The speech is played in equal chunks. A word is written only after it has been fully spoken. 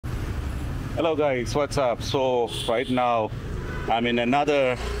Hello guys, what's up? So right now I'm in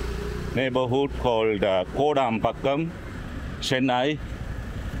another neighborhood called Kodambakkam, Chennai.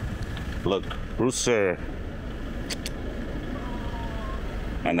 Look, rooster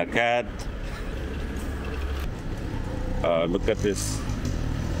and a cat. Look at this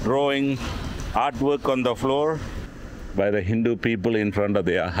drawing artwork on the floor by the Hindu people in front of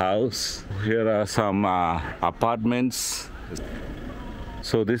their house. Here are some apartments.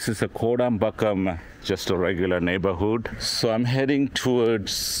 So this is a Kodambakam, just a regular neighborhood. So I'm heading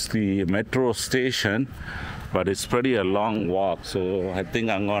towards the metro station, but it's pretty a long walk. So I think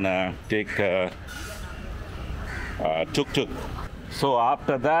I'm gonna take a Tuk Tuk. So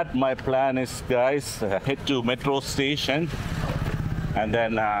after that, my plan is, guys, head to metro station and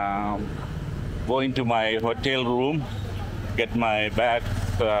then go into my hotel room, get my bags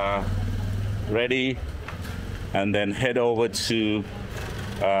ready, and then head over to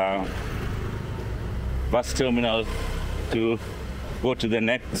bus terminal to go to the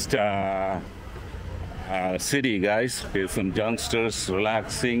next city, guys. There's some youngsters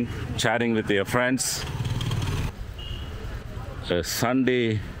relaxing, chatting with their friends.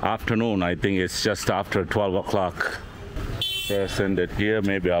 Sunday afternoon, I think it's just after 12 o'clock. Yes, and it here,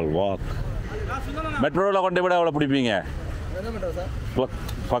 maybe I'll walk. Metro la konde vida avla pidipinga? Enna metro sir?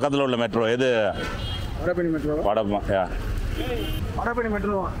 Pakathula ulla metro edu? Vadapalani metro. Vadapalani, yeah. Vadapalani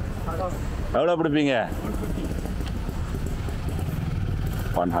metro. Evlo pidipinga?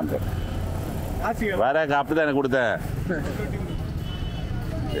 100. Vera apdi thana kudutha.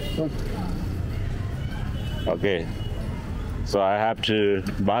 Okay. So I have to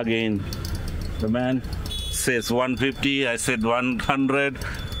bargain. The man says 150, I said 100,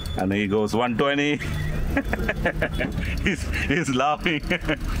 and he goes 120. he's laughing.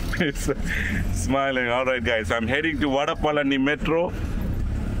 He's smiling. All right, guys, I'm heading to Vadapalani Metro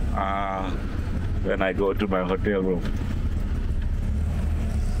when I go to my hotel room.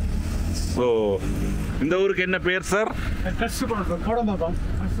 So, in the uruk enna per sir? Kodambakam.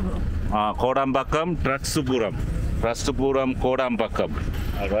 Kodambakam, Trastupuram, Kodambakam.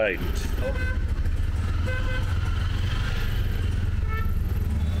 All right.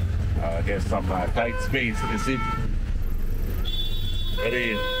 Here's some tight space. You see,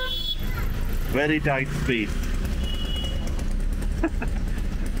 very tight space.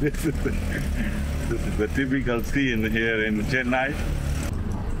 This is the typical scene here in Chennai.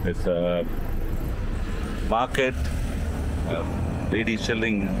 It's a market, lady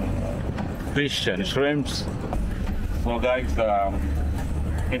selling fish and shrimps. So guys,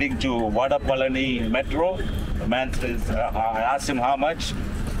 heading to Vadapalani Metro. The man says, I asked him how much.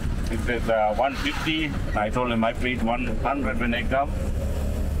 He says 150. I told him I paid 100 when I come.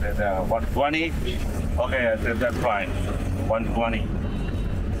 He said 120. Okay, I said that's fine. 120.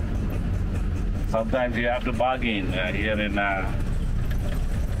 Sometimes you have to bargain here in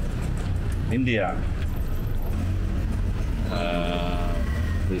India.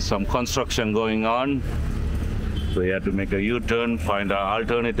 There's some construction going on, so you have to make a U-turn, find an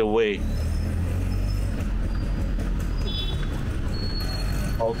alternative way.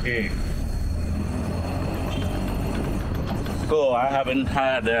 Okay. So I haven't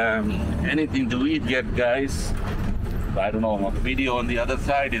had anything to eat yet, guys. I don't know, my video on the other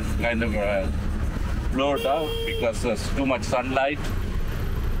side is kind of blurred out because there's too much sunlight.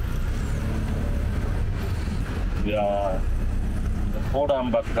 We are in the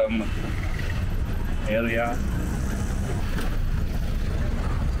Kodambakkam area.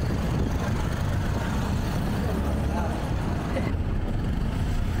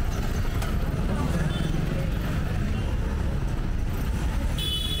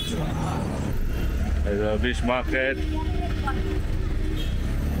 There's a fish market.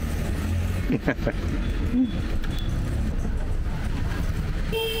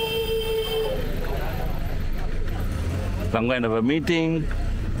 Some kind of a meeting.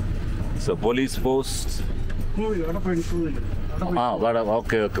 It's a police post. Okay,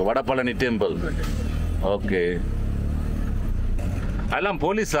 Vadapalani Temple. Okay. Alam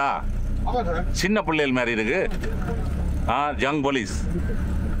police ah? Chinna pullel mari irukku. Young police.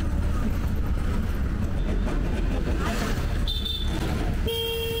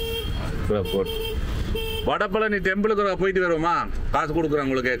 Vadapalani Temple ku போயிட்டு வருமா? காசு கொடுக்குறாங்க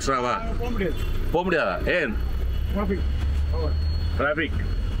உங்களுக்கு எக்ஸ்ட்ராவா? போக முடியாதா? ஏன்? Traffic.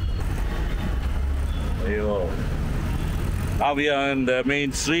 Now we are in the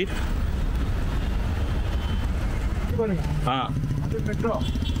main street.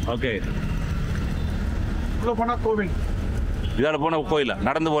 Okay. இதால போனா கோயிலா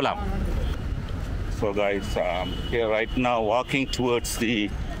நடந்து போலாம். So guys, here right now walking towards the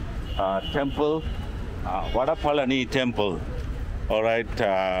temple, Vadapalani Temple. All right,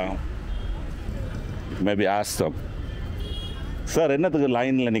 maybe ask them. Sir, என்னத்துக்கு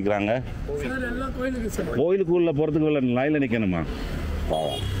லைன்ல நிக்கறாங்க? சார் எல்லாம் கோயிலுக்கு சார். கோயிலுக்குள்ள போறதுக்குள்ள லைன்ல நிக்கணுமா?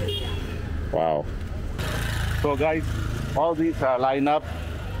 Wow. So guys, all these line up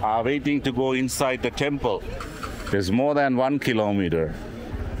are waiting to go inside the temple. There's more than 1 kilometer.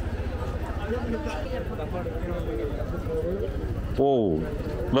 Oh,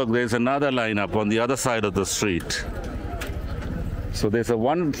 look, there's another line up on the other side of the street. So there's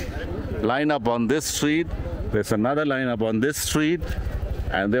one line up on this street, there's another line up on this street,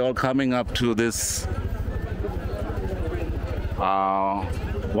 and they're all coming up to this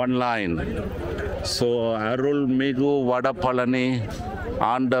one line. So Arulmigu Vadapalani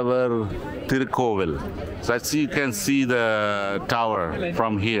Andavar Tirkovil. So as you can see the tower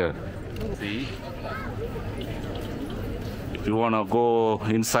from here. See? If you want to go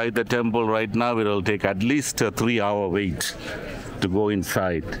inside the temple right now, it will take at least a 3-hour wait to go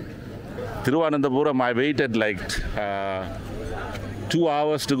inside. Thiruvananthapuram, I waited like 2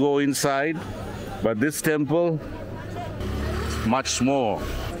 hours to go inside, but this temple, much more.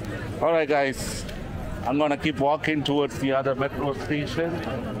 All right, guys, I'm going to keep walking towards the other metro station.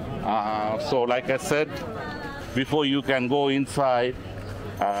 So like I said, before you can go inside,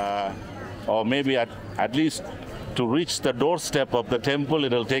 or maybe at least to reach the doorstep of the temple,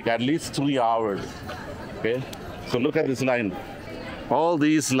 it will take at least 3 hours. Okay, so look at this line. All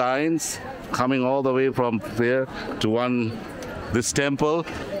these lines coming all the way from there to this temple.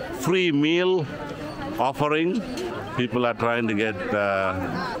 Free meal offering. People are trying to get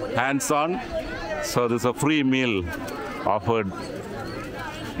hands on. So there's a free meal offered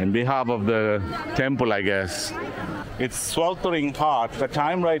in behalf of the temple, I guess. It's sweltering hot. The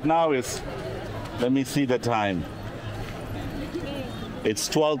time right now is, let me see the time. It's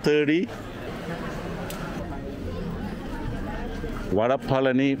 12:30.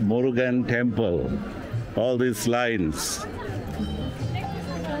 Vadapalani Murugan Temple. All these lines.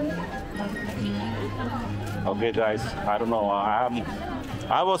 Okay, guys, I don't know.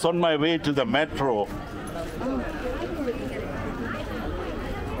 I was on my way to the metro.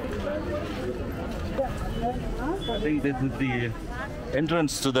 I think this is the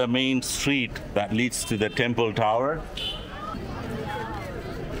entrance to the main street that leads to the temple tower.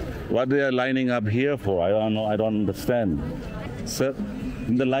 What they are lining up here for? I don't know. I don't understand. Sir,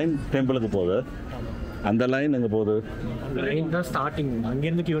 the line temple ku podu. And the line enga podu? The line is starting.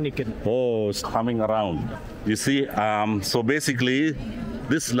 Angendu queue nikkudu. Oh, it's coming around. You see, so basically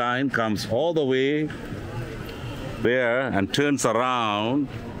this line comes all the way there and turns around.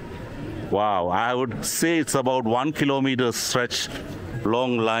 Wow, I would say it's about 1 kilometer stretch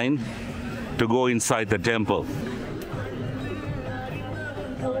long line to go inside the temple.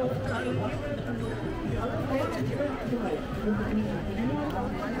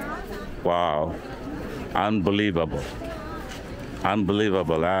 Wow, unbelievable.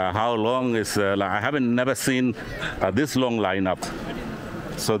 Unbelievable. How long is, I haven't never seen this long lineup.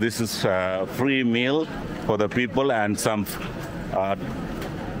 So this is free meal for the people and some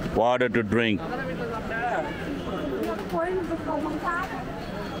water to drink.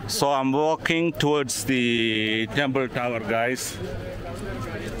 So I'm walking towards the temple tower, guys.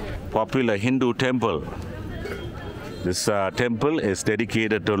 Popular Hindu temple. This temple is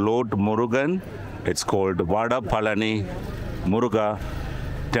dedicated to Lord Murugan. It's called Vadapalani Murugan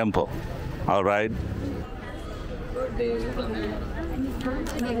Temple. All right.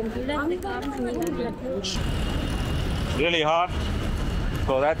 Really hot.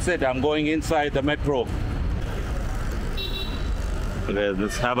 So that's it. I'm going inside the metro.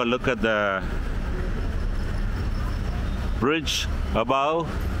 Let's have a look at the bridge above.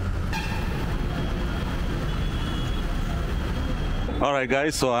 All right,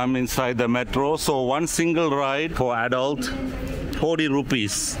 guys, so I'm inside the metro. So one single ride for adult, 40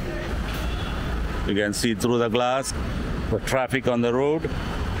 rupees. You can see through the glass the traffic on the road.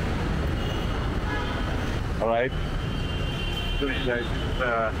 All right.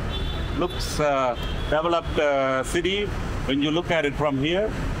 Looks developed city when you look at it from here.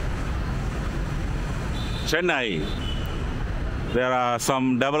 Chennai. There are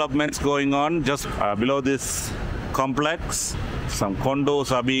some developments going on just below this complex. Some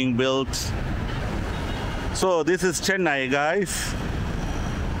condos are being built. So this is Chennai, guys.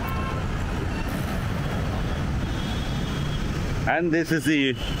 And this is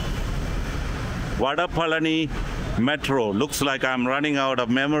the Vadapalani Metro. Looks like I'm running out of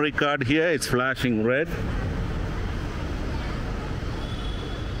memory card here. It's flashing red.